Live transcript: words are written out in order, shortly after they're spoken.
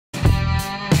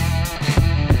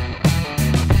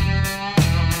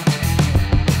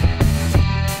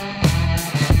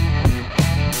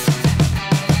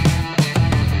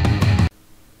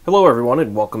Hello everyone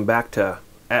and welcome back to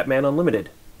AppMan Unlimited.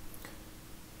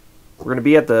 We're going to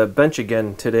be at the bench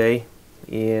again today,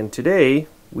 and today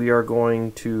we are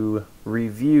going to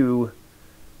review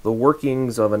the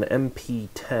workings of an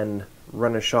MP10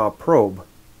 Renishaw probe.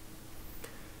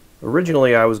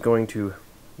 Originally I was going to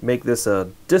make this a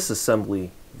disassembly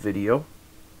video,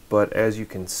 but as you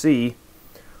can see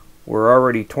we're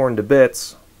already torn to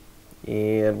bits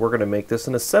and we're going to make this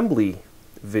an assembly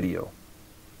video.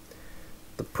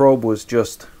 The probe was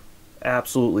just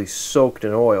absolutely soaked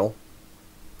in oil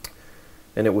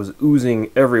and it was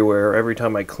oozing everywhere every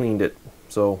time I cleaned it.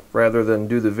 So rather than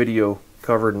do the video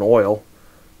covered in oil,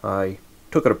 I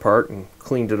took it apart and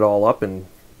cleaned it all up. And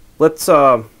let's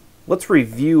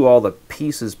review all the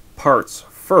pieces, parts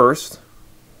first,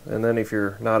 and then if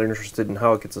you're not interested in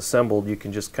how it gets assembled, you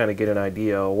can just kind of get an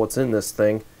idea of what's in this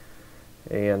thing,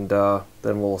 and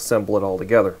then we'll assemble it all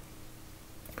together.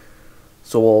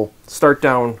 So we'll start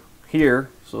down here.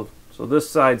 So this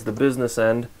side's the business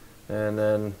end, and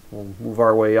then we'll move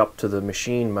our way up to the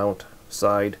machine mount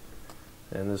side.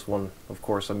 And this one, of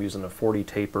course, I'm using a 40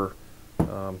 taper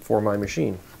for my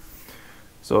machine.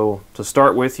 So to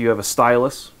start with, you have a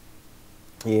stylus,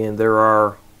 and there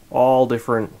are all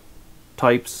different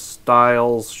types,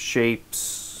 styles, shapes,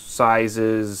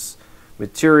 sizes,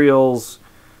 materials.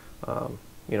 You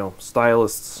know,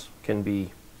 styluses can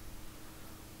be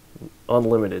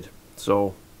unlimited.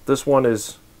 So this one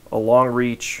is a long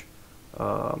reach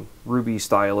ruby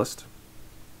stylus.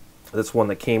 That's one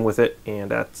that came with it, and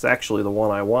that's actually the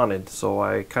one I wanted, so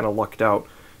I kind of lucked out.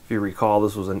 If you recall,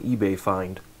 this was an eBay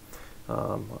find.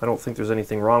 I don't think there's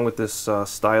anything wrong with this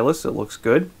stylus. It looks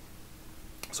good.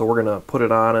 So we're going to put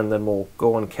it on and then we'll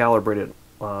go and calibrate it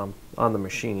on the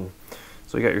machine.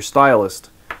 So you got your stylus.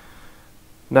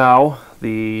 Now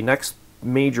the next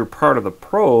major part of the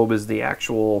probe is the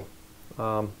actual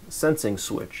sensing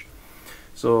switch.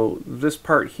 So this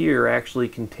part here actually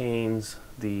contains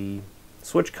the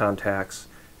switch contacts,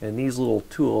 and these little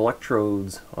two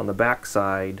electrodes on the back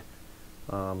side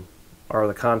are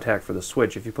the contact for the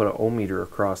switch. If you put an ohm meter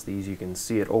across these, you can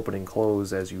see it open and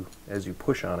close as you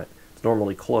push on it. It's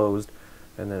normally closed,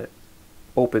 and then it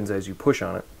opens as you push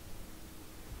on it.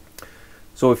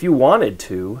 So if you wanted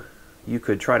to, you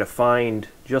could try to find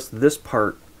just this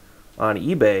part on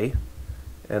eBay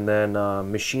and then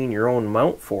machine your own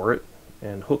mount for it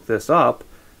and hook this up,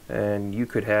 and you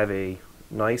could have a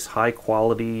nice high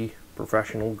quality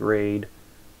professional grade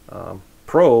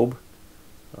probe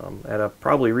at a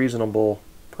probably reasonable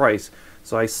price.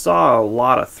 So I saw a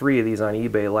lot of 3 of these on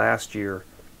eBay last year.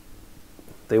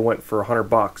 They went for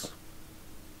 $100.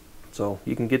 So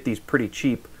you can get these pretty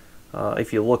cheap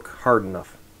if you look hard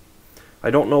enough. I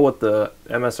don't know what the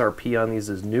MSRP on these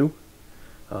is new.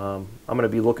 I'm going to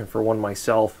be looking for one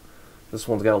myself. This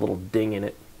one's got a little ding in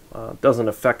it. Doesn't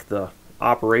affect the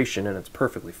operation, and it's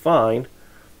perfectly fine.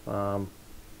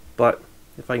 But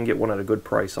if I can get one at a good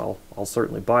price, I'll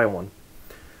certainly buy one.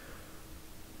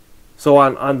 So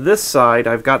on this side,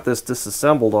 I've got this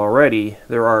disassembled already.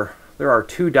 There are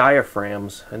 2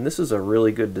 diaphragms, and this is a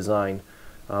really good design.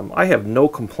 I have no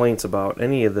complaints about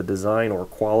any of the design or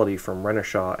quality from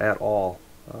Renishaw at all.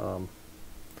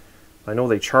 I know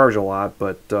they charge a lot,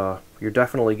 but you're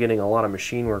definitely getting a lot of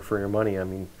machine work for your money. I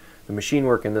mean, the machine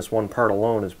work in this one part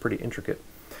alone is pretty intricate.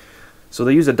 So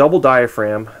they use a double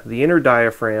diaphragm. The inner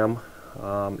diaphragm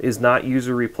is not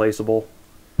user replaceable,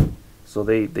 so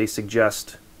they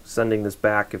suggest sending this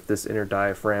back if this inner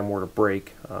diaphragm were to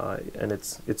break, and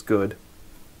it's good,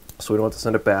 so we don't have to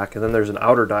send it back. And then there's an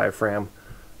outer diaphragm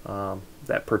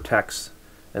that protects,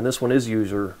 and this one is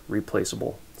user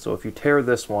replaceable. So if you tear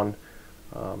this one,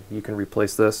 you can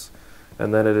replace this,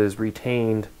 and then it is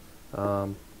retained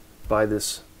by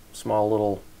this small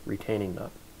little retaining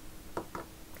nut.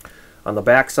 On the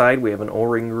back side we have an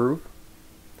O-ring groove,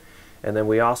 and then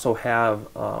we also have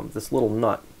this little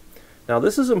nut. Now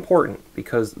this is important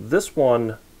because this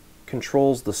one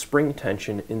controls the spring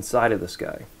tension inside of this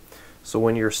guy. So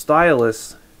when your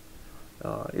stylus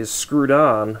is screwed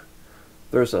on,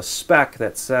 there's a spec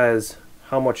that says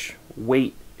how much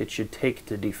weight it should take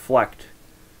to deflect,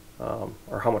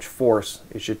 or how much force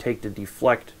it should take to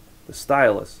deflect the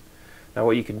stylus. Now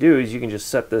what you can do is you can just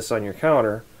set this on your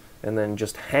counter and then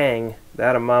just hang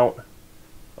that amount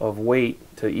of weight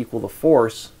to equal the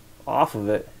force off of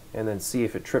it, and then see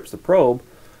if it trips the probe.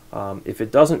 If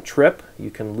it doesn't trip, you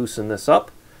can loosen this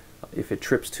up. If it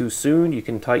trips too soon, you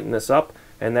can tighten this up,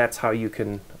 and that's how you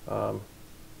can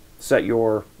set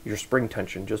your spring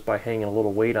tension, just by hanging a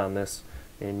little weight on this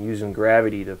and using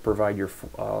gravity to provide your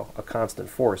a constant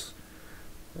force.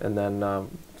 And then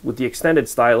with the extended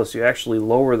stylus, you actually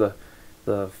lower the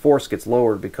the force gets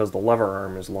lowered because the lever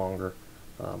arm is longer.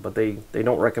 But they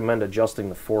don't recommend adjusting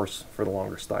the force for the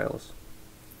longer stylus.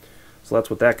 So that's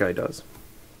what that guy does.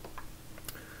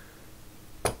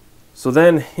 So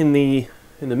then in the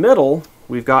middle,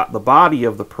 we've got the body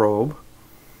of the probe,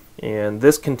 and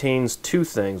this contains two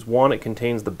things. One, it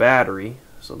contains the battery,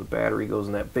 so the battery goes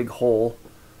in that big hole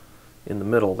in the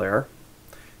middle there.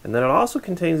 And then it also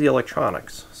contains the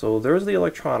electronics. So there's the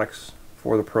electronics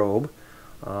for the probe.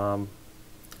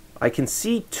 I can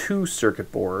see two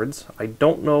circuit boards. I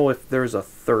don't know if there's a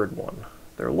third one.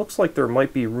 There looks like there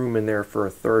might be room in there for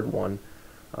a third one,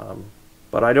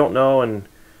 but I don't know, and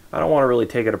I don't want to really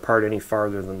take it apart any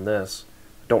farther than this.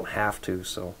 I don't have to.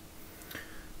 So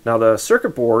now the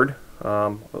circuit board,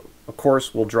 of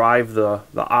course, will drive the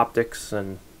optics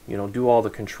and do all the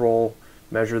control,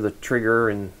 measure the trigger,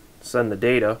 and send the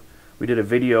data. We did a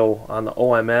video on the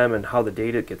OMM and how the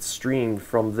data gets streamed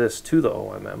from this to the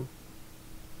OMM.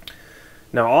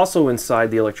 Now also inside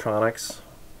the electronics,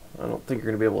 I don't think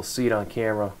you're going to be able to see it on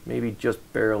camera, maybe just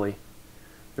barely.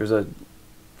 There's a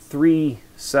 3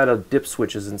 set of dip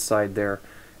switches inside there,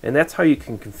 and that's how you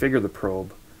can configure the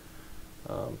probe.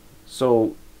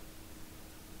 So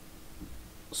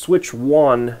switch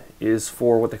 1 is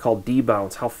for what they call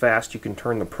debounce, how fast you can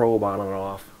turn the probe on and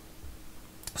off.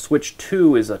 Switch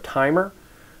 2 is a timer,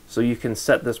 so you can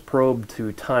set this probe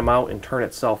to time out and turn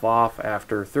itself off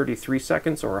after 33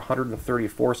 seconds or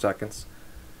 134 seconds.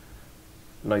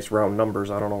 Nice round numbers.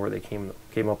 I don't know where they came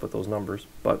up with those numbers,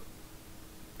 but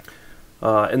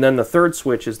and then the third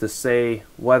switch is to say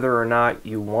whether or not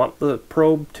you want the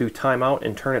probe to time out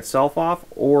and turn itself off,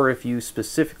 or if you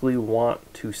specifically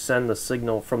want to send the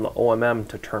signal from the OMM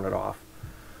to turn it off.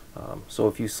 So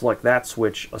if you select that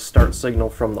switch, a start signal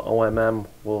from the OMM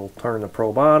will turn the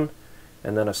probe on,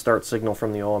 and then a start signal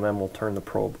from the OMM will turn the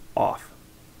probe off.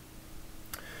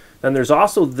 Then there's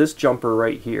also this jumper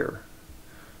right here.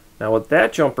 Now what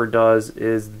that jumper does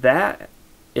is that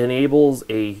enables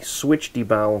a switch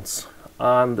debounce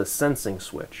on the sensing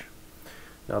switch.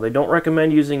 Now they don't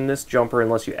recommend using this jumper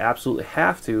unless you absolutely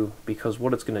have to, because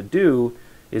what it's going to do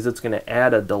is it's going to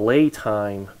add a delay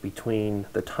time between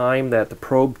the time that the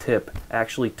probe tip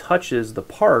actually touches the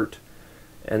part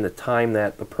and the time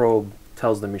that the probe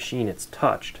tells the machine it's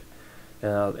touched.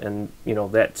 And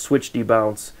that switch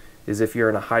debounce is if you're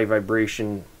in a high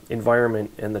vibration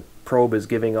environment and the probe is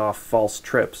giving off false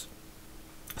trips.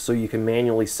 So you can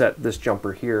manually set this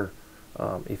jumper here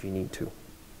if you need to.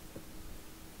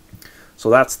 So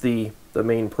that's the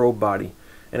main probe body.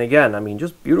 And again, I mean,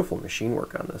 just beautiful machine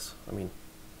work on this. I mean,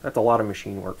 that's a lot of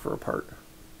machine work for a part.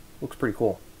 Looks pretty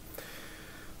cool.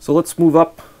 So let's move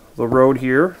up the road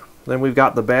here. Then we've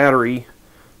got the battery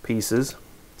pieces.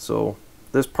 So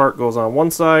this part goes on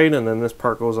one side, and then this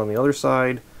part goes on the other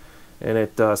side, and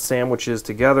it sandwiches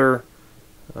together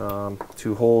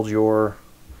to hold your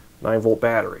 9-volt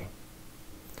battery.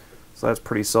 So that's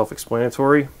pretty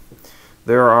self-explanatory.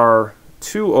 There are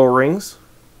 2 O-rings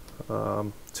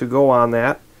to go on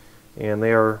that, and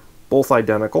they are both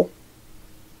identical.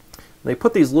 They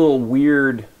put these little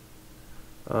weird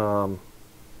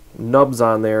nubs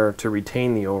on there to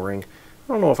retain the O-ring.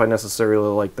 I don't know if I necessarily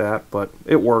like that, but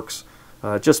it works.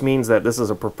 It just means that this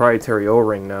is a proprietary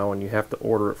O-ring now, and you have to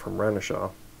order it from Renishaw.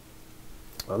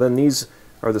 Then these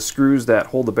are the screws that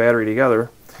hold the battery together.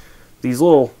 These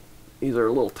are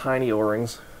little tiny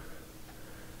O-rings.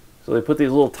 So they put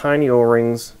these little tiny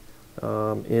O-rings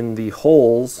in the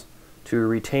holes to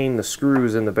retain the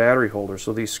screws in the battery holder.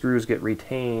 So these screws get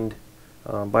retained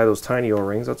by those tiny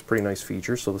O-rings. That's a pretty nice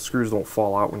feature, so the screws don't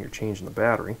fall out when you're changing the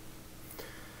battery.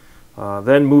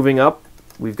 Then moving up,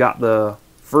 we've got the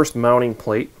first mounting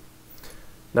plate.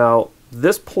 Now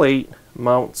this plate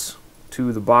mounts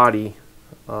to the body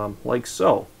like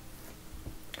so.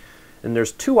 And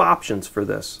there's 2 options for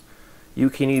this. You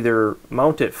can either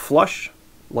mount it flush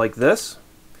like this,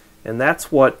 and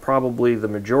that's what probably the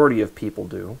majority of people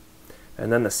do.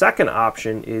 And then the second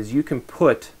option is you can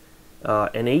put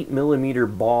an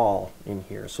 8mm ball in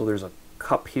here. So there's a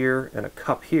cup here and a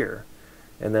cup here,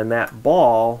 and then that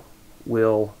ball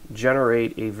will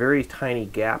generate a very tiny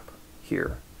gap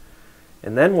here.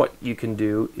 And then what you can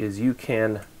do is you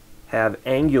can have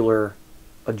angular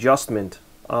adjustment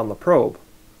on the probe.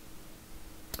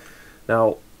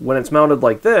 Now when it's mounted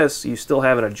like this, you still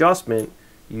have an adjustment,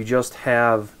 you just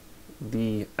have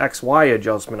the XY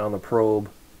adjustment on the probe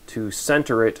to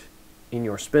center it in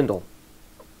your spindle.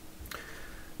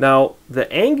 Now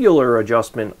the angular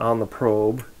adjustment on the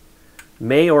probe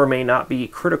may or may not be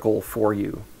critical for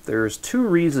you. There's 2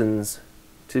 reasons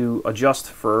to adjust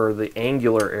for the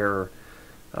angular error.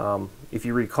 If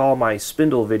you recall my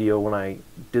spindle video, when I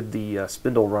did the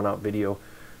spindle runout video,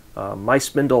 my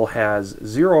spindle has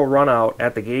 0 runout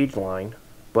at the gauge line,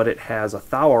 but it has a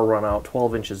thou runout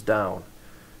 12 inches down.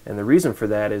 And the reason for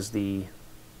that is the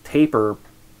taper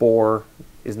bore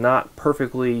is not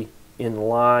perfectly in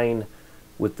line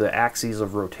with the axes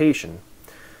of rotation.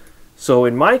 So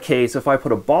in my case, if I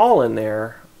put a ball in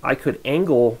there, I could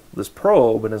angle this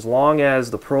probe, and as long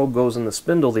as the probe goes in the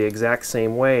spindle the exact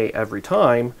same way every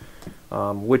time,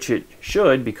 which it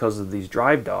should because of these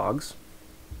drive dogs,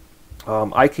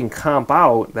 I can comp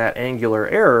out that angular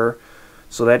error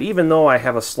so that even though I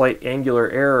have a slight angular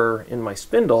error in my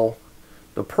spindle,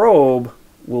 the probe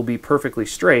will be perfectly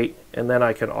straight, and then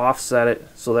I can offset it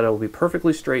so that it will be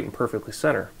perfectly straight and perfectly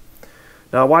center.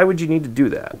 Now, why would you need to do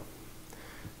that?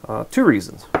 2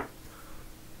 reasons.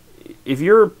 If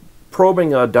you're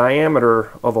probing a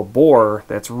diameter of a bore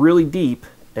that's really deep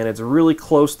and it's really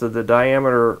close to the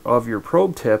diameter of your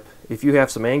probe tip, if you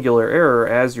have some angular error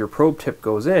as your probe tip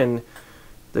goes in,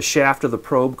 the shaft of the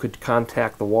probe could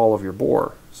contact the wall of your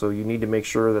bore. So you need to make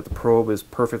sure that the probe is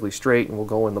perfectly straight and will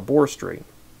go in the bore straight.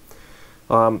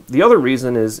 The other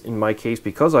reason is, in my case,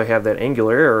 because I have that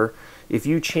angular error, if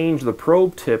you change the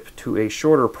probe tip to a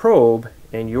shorter probe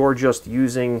and you're just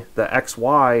using the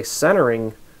XY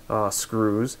centering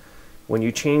screws, when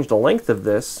you change the length of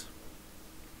this,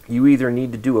 you either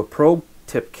need to do a probe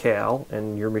tip cal,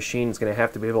 and your machine is going to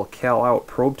have to be able to cal out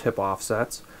probe tip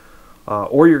offsets,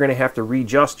 or you're going to have to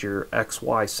readjust your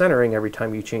XY centering every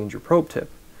time you change your probe tip.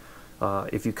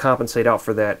 If you compensate out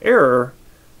for that error,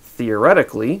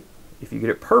 theoretically, if you get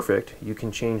it perfect, you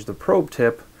can change the probe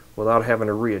tip without having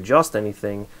to readjust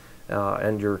anything,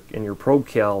 and your probe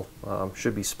cal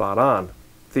should be spot on,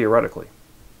 theoretically.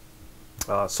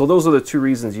 So those are the 2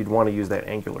 reasons you'd want to use that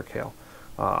angular cal.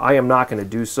 I am not going to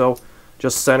do so.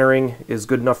 Just centering is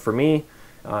good enough for me,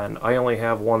 and I only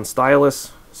have 1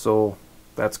 stylus, so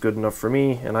that's good enough for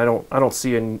me, and I don't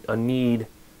see a need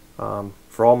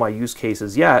for all my use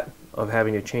cases yet of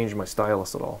having to change my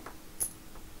stylus at all.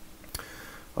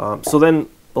 So then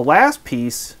the last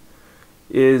piece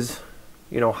is,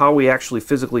 how we actually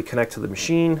physically connect to the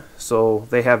machine. So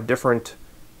they have different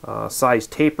size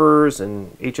tapers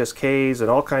and HSKs and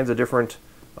all kinds of different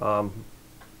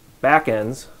back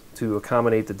ends to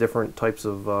accommodate the different types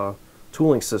of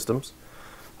tooling systems.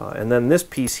 And then this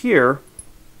piece here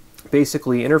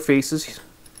basically interfaces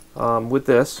with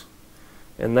this,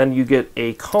 and then you get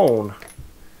a cone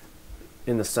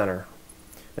in the center.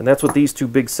 And that's what these 2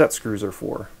 big set screws are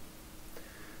for.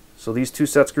 So these 2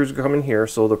 set screws come in here.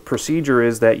 So the procedure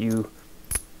is that you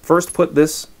first put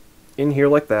this in here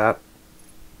like that.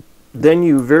 Then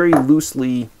you very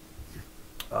loosely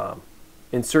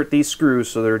insert these screws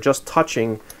so they're just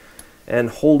touching and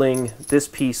holding this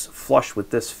piece flush with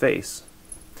this face.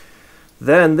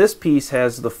 Then this piece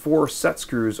has the 4 set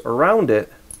screws around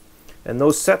it, and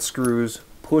those set screws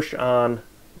push on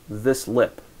this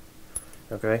lip.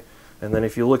 Okay? And then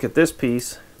if you look at this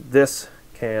piece, this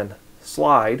can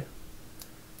slide.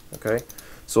 Okay?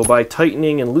 So by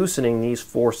tightening and loosening these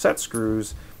 4 set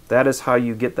screws, that is how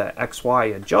you get that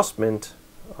XY adjustment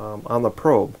on the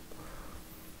probe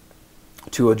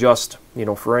to adjust,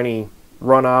 for any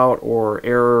run out or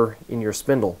error in your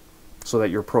spindle, so that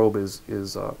your probe is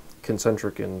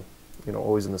concentric and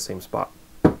always in the same spot.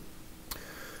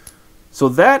 So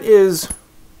that is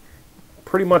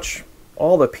pretty much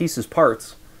all the pieces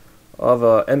parts of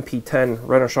a MP10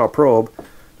 Renishaw probe.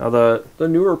 Now the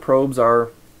newer probes are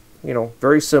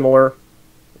very similar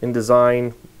in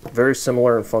design, very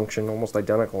similar in function, almost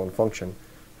identical in function.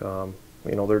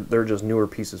 They're just newer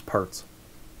pieces parts.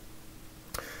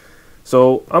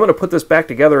 So I'm going to put this back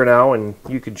together now, and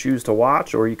you can choose to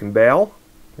watch or you can bail.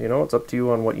 It's up to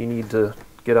you on what you need to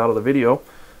get out of the video.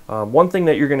 One thing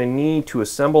that you're going to need to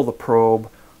assemble the probe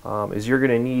is you're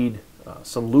going to need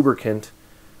some lubricant.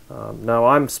 Now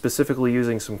I'm specifically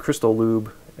using some Crystal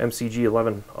Lube MCG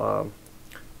 11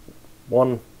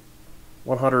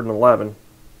 111.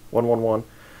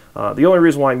 The only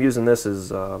reason why I'm using this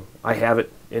is I have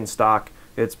it in stock.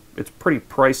 It's pretty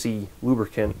pricey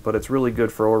lubricant, but it's really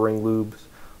good for O-ring lubes.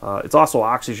 It's also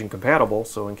oxygen compatible,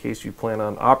 so in case you plan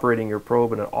on operating your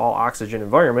probe in an all oxygen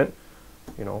environment,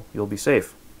 you'll be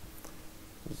safe.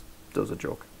 That was a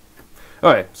joke.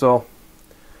 Alright, so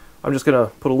I'm just going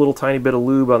to put a little tiny bit of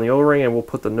lube on the O-ring, and we'll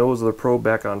put the nose of the probe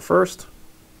back on first.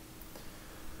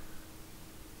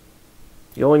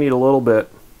 You only need a little bit,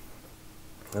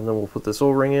 and then we'll put this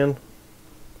O-ring in.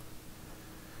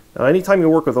 Now anytime you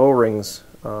work with O-rings,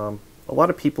 a lot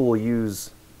of people will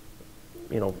use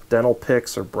dental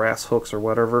picks or brass hooks or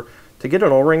whatever. To get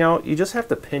an O-ring out, you just have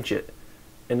to pinch it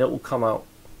and it will come out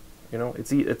You know,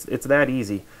 it's that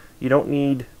easy. You don't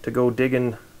need to go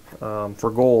digging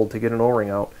for gold to get an O-ring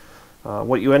out.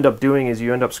 What you end up doing is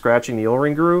you end up scratching the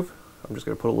O-ring groove. I'm just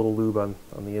going to put a little lube on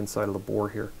the inside of the bore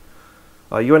here.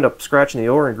 You end up scratching the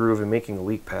O-ring groove and making a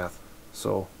leak path.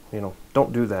 So, you know,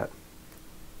 don't do that.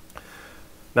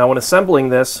 Now when assembling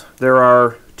this, there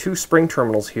are two spring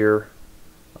terminals here,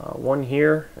 one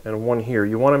here and one here.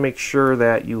 You want to make sure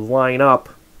that you line up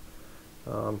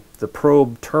the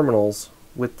probe terminals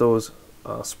with those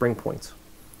spring points.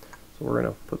 So we're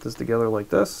going to put this together like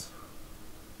this.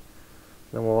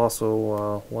 Then we'll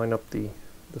also line up the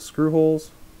screw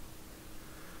holes,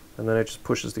 and then it just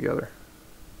pushes together.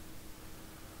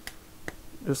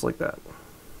 Just like that.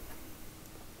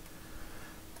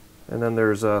 And then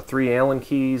there's 3 Allen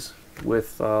keys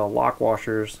with lock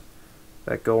washers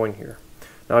that go in here.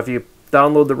 Now if you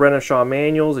download the Renishaw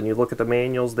manuals and you look at the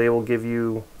manuals, they will give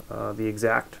you the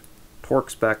exact torque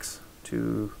specs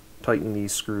to tighten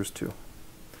these screws to.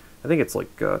 I think it's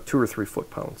like 2 or 3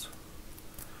 foot-pounds.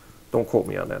 Don't quote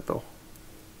me on that though.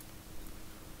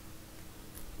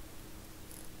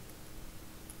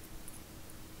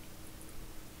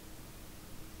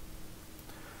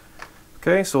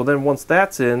 Okay, so then once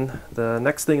that's in, the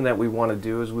next thing that we want to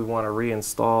do is we want to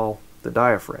reinstall the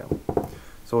diaphragm.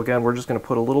 So again, we're just going to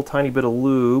put a little tiny bit of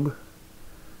lube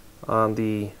on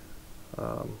the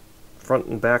front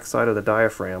and back side of the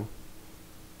diaphragm.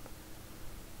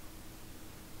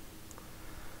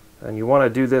 And you want to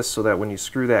do this so that when you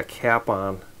screw that cap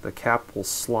on, the cap will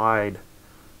slide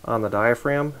on the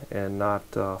diaphragm and not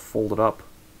fold it up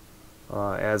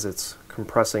as it's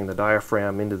compressing the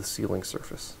diaphragm into the sealing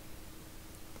surface.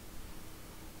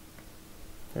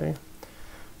 Okay,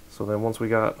 so then once we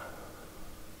got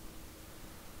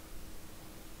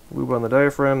lube on the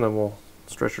diaphragm, then we'll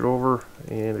stretch it over,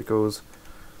 and it goes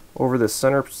over this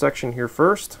center section here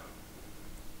first,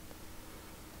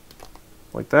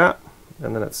 like that,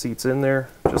 and then it seats in there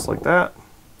just like that,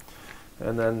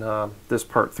 and then this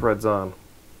part threads on.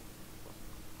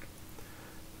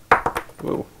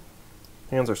 Whoa,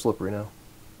 hands are slippery now.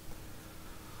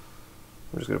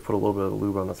 I'm just going to put a little bit of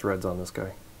lube on the threads on this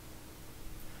guy,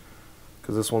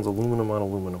 because this one's aluminum on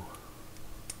aluminum.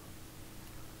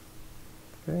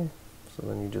 Okay, so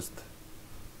then you just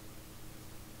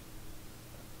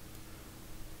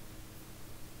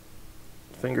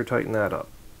finger tighten that up.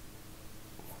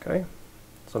 Okay,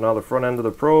 so now the front end of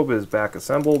the probe is back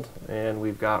assembled, and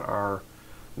we've got our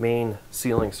main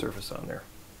sealing surface on there.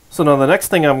 So now the next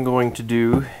thing I'm going to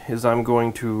do is I'm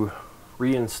going to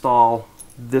reinstall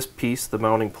this piece, the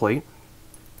mounting plate.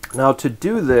 Now to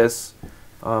do this,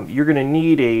 you're going to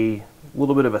need a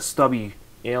little bit of a stubby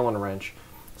Allen wrench.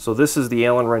 So this is the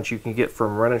Allen wrench you can get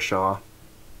from Renishaw.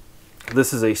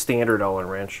 This is a standard Allen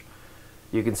wrench.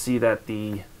 You can see that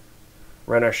the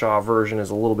Renishaw version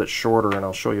is a little bit shorter, and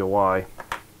I'll show you why.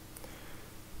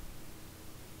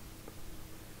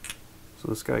 So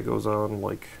this guy goes on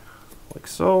like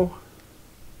so.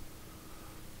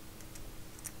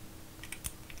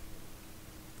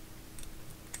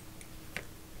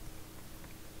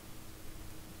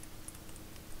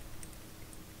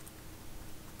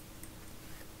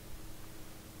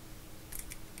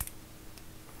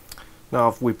 Now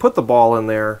if we put the ball in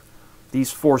there,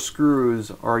 these 4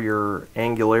 screws are your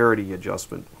angularity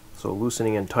adjustment. So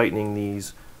loosening and tightening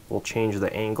these will change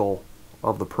the angle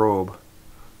of the probe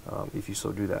if you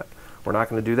so do that. We're not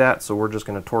going to do that, so we're just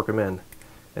going to torque them in.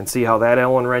 And see how that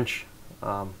Allen wrench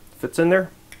fits in there?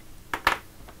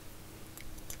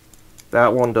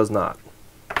 That one does not.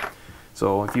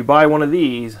 So if you buy one of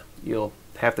these, you'll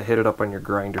have to hit it up on your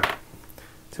grinder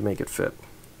to make it fit.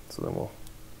 So then we'll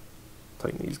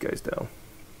tighten these guys down.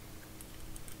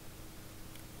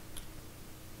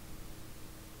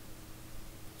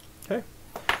 Okay,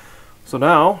 so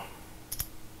now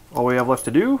all we have left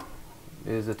to do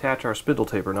is attach our spindle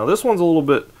taper. Now this one's a little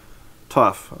bit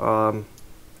tough.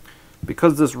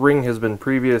 Because this ring has been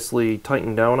previously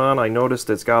tightened down on, I noticed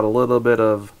it's got a little bit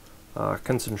of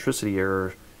concentricity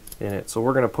error in it. So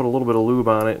we're going to put a little bit of lube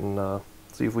on it and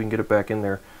see if we can get it back in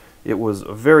there. It was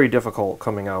very difficult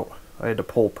coming out. I had to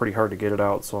pull pretty hard to get it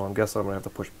out, so I guess I'm going to have to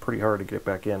push pretty hard to get it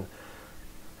back in.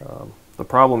 The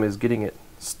problem is getting it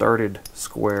started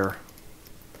square.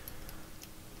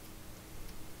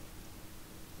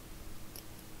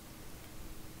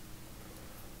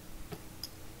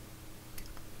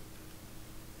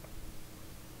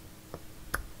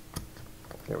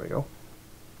 There we go.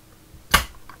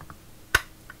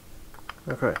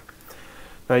 Okay.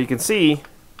 Now you can see,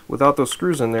 without those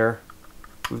screws in there,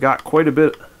 we've got quite a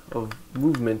bit of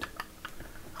movement,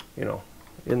 you know,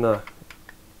 in the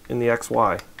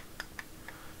XY.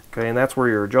 Okay, and that's where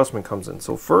your adjustment comes in.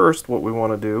 So first, what we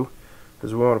want to do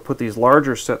is we want to put these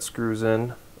larger set screws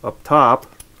in up top.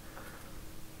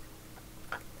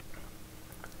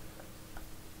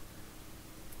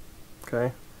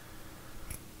 Okay,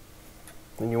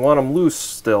 and you want them loose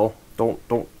still.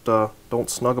 Don't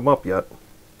snug them up yet,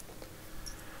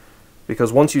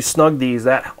 because once you snug these,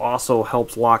 that also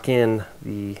helps lock in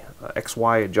the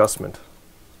XY adjustment.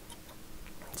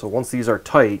 So once these are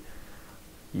tight,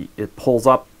 it pulls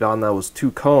up on those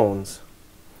two cones,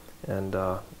 and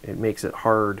it makes it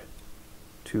hard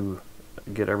to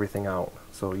get everything out.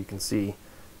 So you can see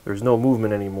there's no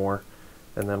movement anymore,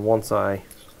 and then once I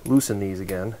loosen these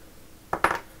again,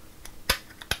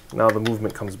 now the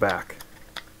movement comes back.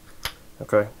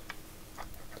 Okay,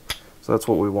 so that's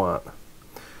what we want.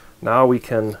 Now we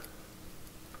can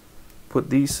put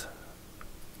these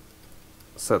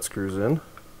set screws in.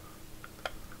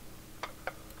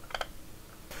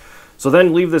 So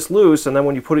then leave this loose, and then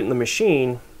when you put it in the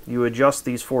machine, you adjust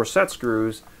these 4 set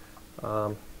screws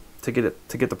to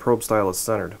get the probe stylus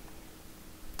centered.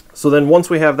 So then once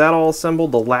we have that all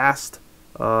assembled, the last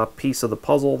piece of the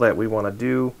puzzle that we want to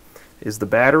do is the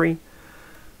battery.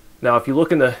 Now, if you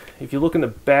look in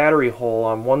the battery hole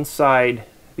on one side,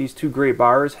 these 2 gray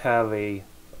bars have a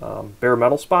bare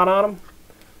metal spot on them.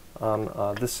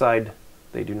 On this side,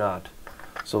 they do not.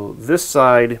 So this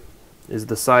side is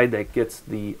the side that gets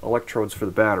the electrodes for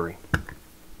the battery.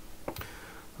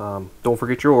 Don't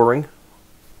forget your O-ring.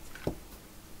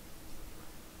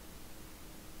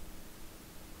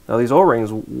 Now these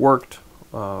O-rings worked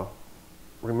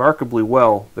remarkably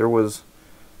well. There was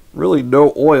really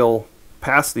no oil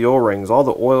past the O-rings. All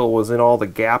the oil was in all the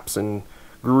gaps and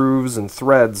grooves and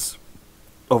threads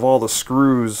of all the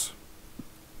screws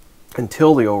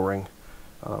until the O-ring.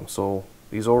 So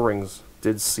these O-rings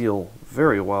did seal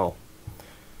very well.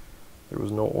 There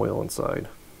was no oil inside.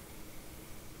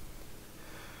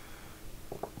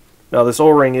 Now this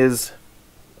O-ring is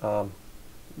not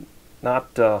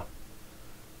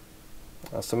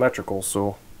symmetrical,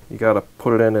 so you got to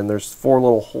put it in, and there's 4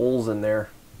 little holes in there.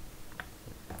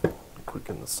 Click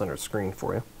in the center screen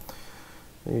for you.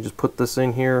 And you just put this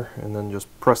in here, and then just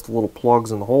press the little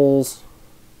plugs in the holes,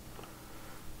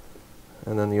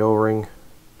 and then the O-ring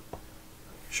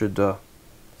should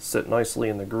sit nicely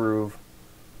in the groove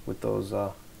with those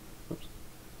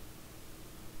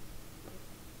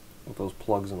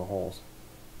plugs in the holes.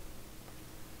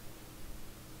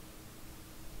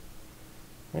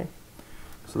 Okay.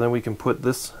 So then we can put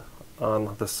this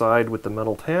on the side with the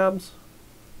metal tabs.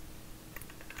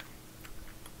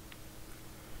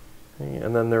 Okay.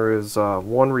 And then there is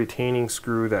 1 retaining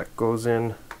screw that goes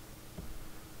in.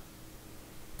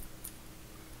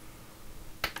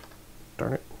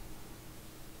 Darn it.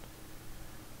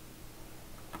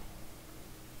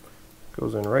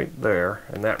 Goes in right there,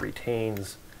 and that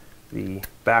retains the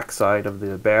back side of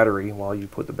the battery while you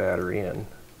put the battery in.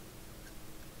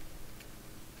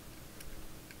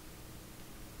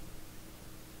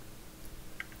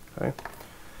 Okay.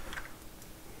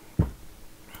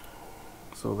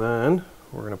 So then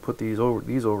we're going to put these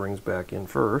O-rings back in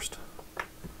first.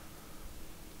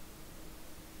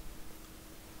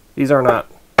 These are not,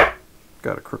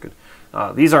 got it crooked.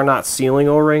 These are not sealing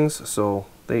O-rings, so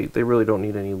they really don't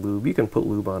need any lube. You can put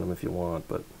lube on them if you want,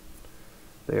 but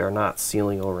they are not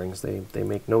sealing O-rings. They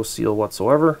make no seal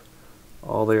whatsoever.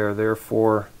 All they are there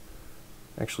for,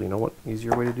 actually, you know what,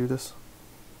 easier way to do this?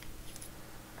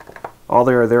 All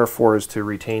they are there for is to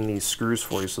retain these screws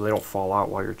for you so they don't fall out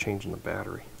while you're changing the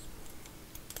battery.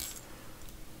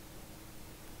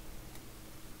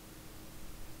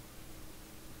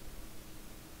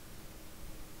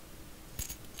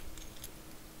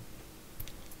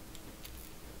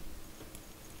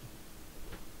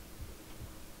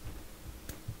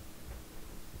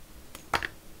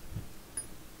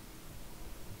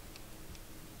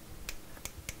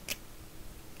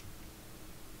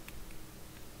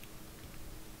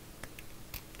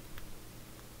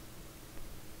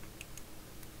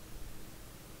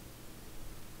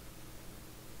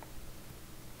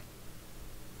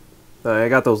 I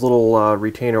got those little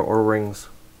retainer O-rings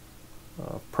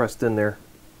pressed in there,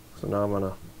 so now I'm going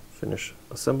to finish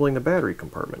assembling the battery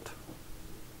compartment.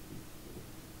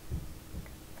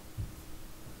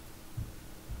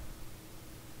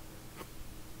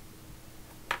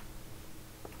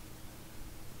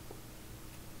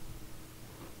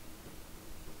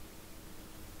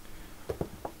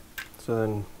 So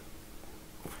then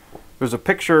there's a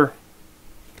picture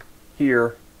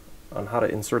here on how to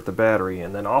insert the battery,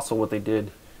 and then also what they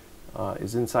did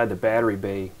is inside the battery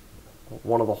bay,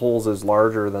 one of the holes is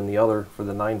larger than the other for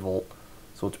the 9 volt,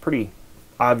 so it's pretty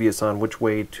obvious on which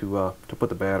way to put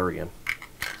the battery in.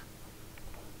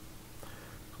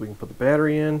 So we can put the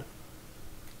battery in.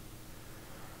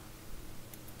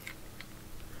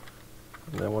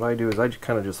 And then what I do is I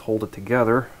kind of just hold it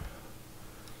together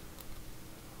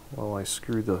while I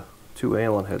screw the two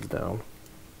Allen heads down.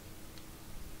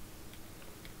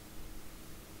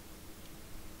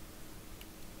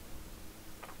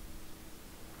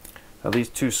 Now these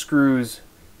two screws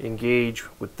engage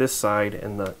with this side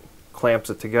and the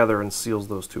clamps it together and seals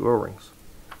those two O-rings.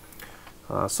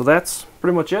 So that's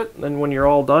pretty much it. And then when you're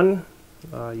all done,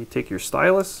 you take your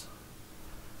stylus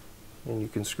and you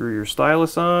can screw your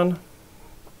stylus on.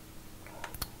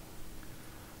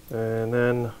 And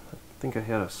then I think I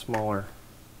had a smaller,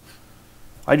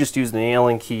 I just used an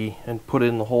Allen key and put it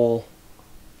in the hole.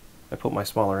 I put my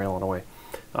smaller Allen away.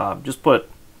 Just put,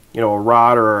 you know, a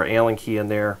rod or an Allen key in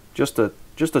there just to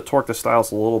torque the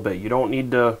stylus a little bit. You don't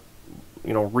need to,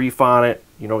 you know, reef on it.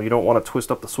 You know, you don't want to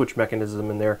twist up the switch mechanism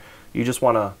in there. You just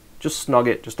want to just snug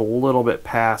it just a little bit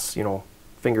past, you know,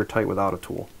 finger tight without a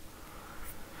tool.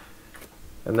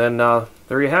 And then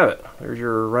there you have it. There's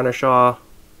your Renishaw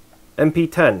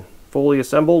MP10 fully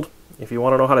assembled. If you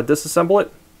want to know how to disassemble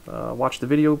it, watch the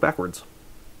video backwards.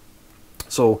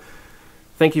 So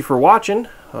thank you for watching.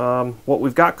 What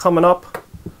we've got coming up,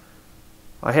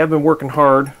 I have been working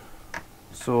hard.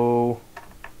 So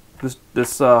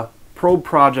this probe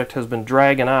project has been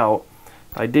dragging out.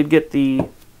 I did get the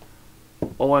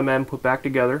OMM put back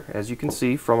together, as you can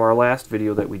see from our last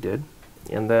video that we did.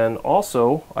 And then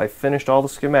also I finished all the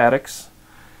schematics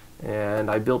and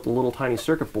I built a little tiny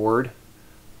circuit board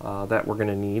that we're going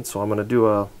to need. So I'm going to do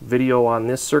a video on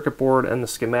this circuit board and the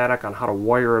schematic on how to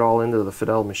wire it all into the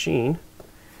Fidel machine.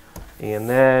 And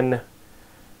then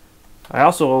I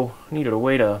also needed a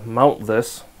way to mount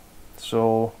this.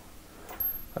 So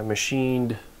I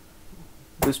machined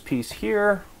this piece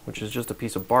here, which is just a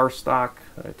piece of bar stock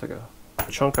that I took a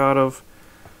chunk out of,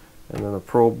 and then the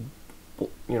probe,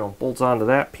 you know, bolts onto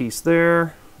that piece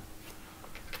there.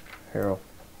 Here, I'll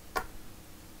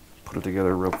put it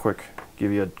together real quick,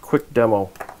 give you a quick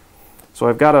demo. So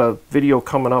I've got a video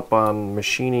coming up on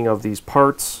machining of these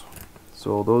parts.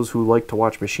 So those who like to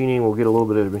watch machining will get a little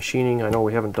bit of machining. I know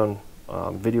we haven't done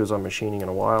videos on machining in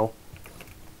a while.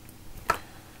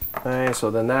 Okay, so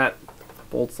then that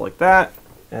bolts like that,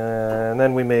 and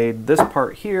then we made this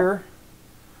part here,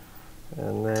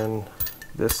 and then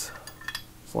this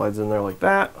slides in there like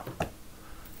that,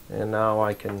 and now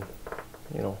I can,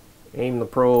 you know, aim the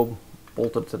probe,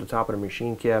 bolt it to the top of the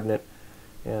machine cabinet,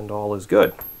 and all is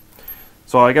good.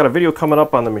 So I got a video coming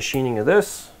up on the machining of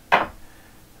this,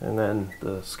 and then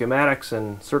the schematics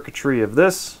and circuitry of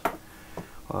this,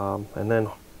 and then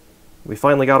we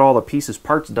finally got all the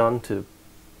parts done to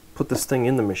put this thing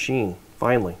in the machine,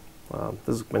 finally.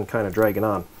 This has been kind of dragging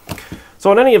on.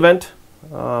 So in any event,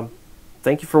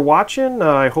 thank you for watching.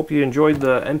 I hope you enjoyed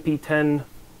the MP10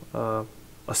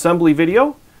 assembly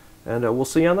video, and we'll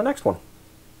see you on the next one.